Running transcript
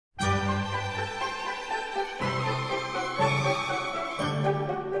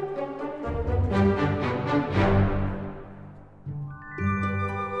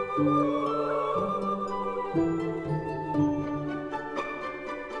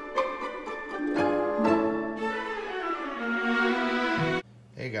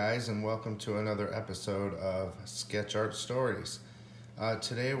guys, and welcome to another episode of Sketch Art Stories.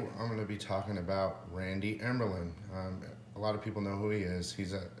 Today I'm going to be talking about Randy Emberlin. A lot of people know who he is.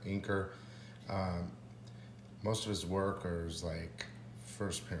 He's an inker. Most of his work is like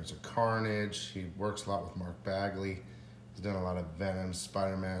first appearance of Carnage. He works a lot with Mark Bagley. He's done a lot of Venom,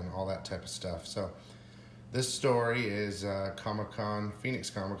 Spider-Man, all that type of stuff. So this story is Comic-Con, Phoenix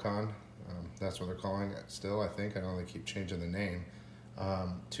Comic-Con. That's what they're calling it still, I think. I know they keep changing the name.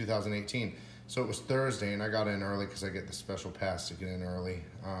 2018. So it was Thursday, and I got in early because I get the special pass to get in early.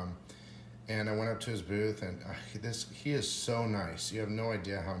 And I went up to his booth, and he is so nice. You have no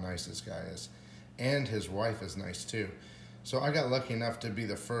idea how nice this guy is. And his wife is nice too. So I got lucky enough to be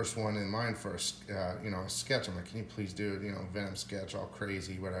the first one in line for a sketch. I'm like, can you please do it? Venom sketch, all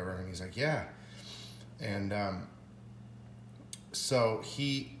crazy, whatever. And he's like, yeah. And so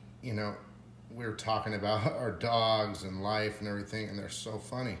he, we were talking about our dogs and life and everything, and they're so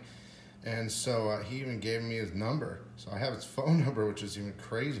funny. And so he even gave me his number. So I have his phone number, which is even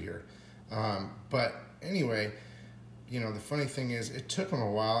crazier. But anyway, the funny thing is, it took him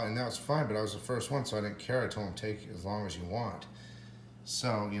a while, and that was fine, but I was the first one, so I didn't care. I told him, take as long as you want.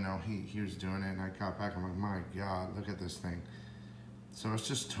 So, he was doing it, and I got back. I'm like, my God, look at this thing. So it's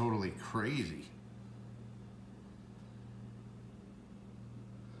just totally crazy.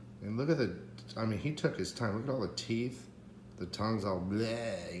 And look at he took his time. Look at all the teeth. The tongue's all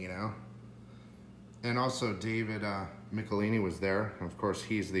bleh, And also David Michelini was there. Of course,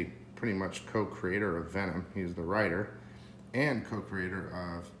 he's the pretty much co-creator of Venom. He's the writer and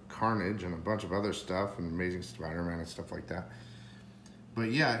co-creator of Carnage and a bunch of other stuff and Amazing Spider-Man and stuff like that.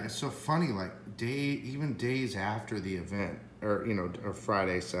 But yeah, it's so funny, like even days after the event, or or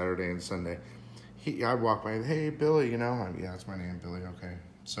Friday, Saturday, and Sunday, I walk by, hey Billy, yeah, that's my name, Billy, okay.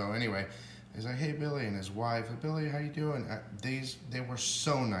 So anyway, he's like, hey Billy, and his wife, Billy, how you doing? They were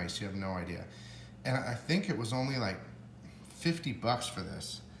so nice, you have no idea. And I think it was only like $50 for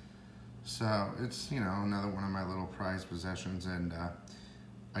this. So it's, another one of my little prized possessions. And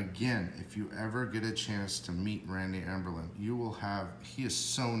again, if you ever get a chance to meet Randy Emberlin, he is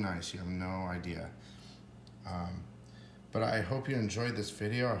so nice, you have no idea. But I hope you enjoyed this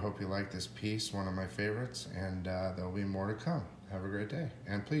video. I hope you liked this piece, one of my favorites, and there'll be more to come. Have a great day,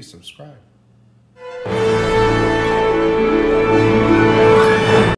 and please subscribe.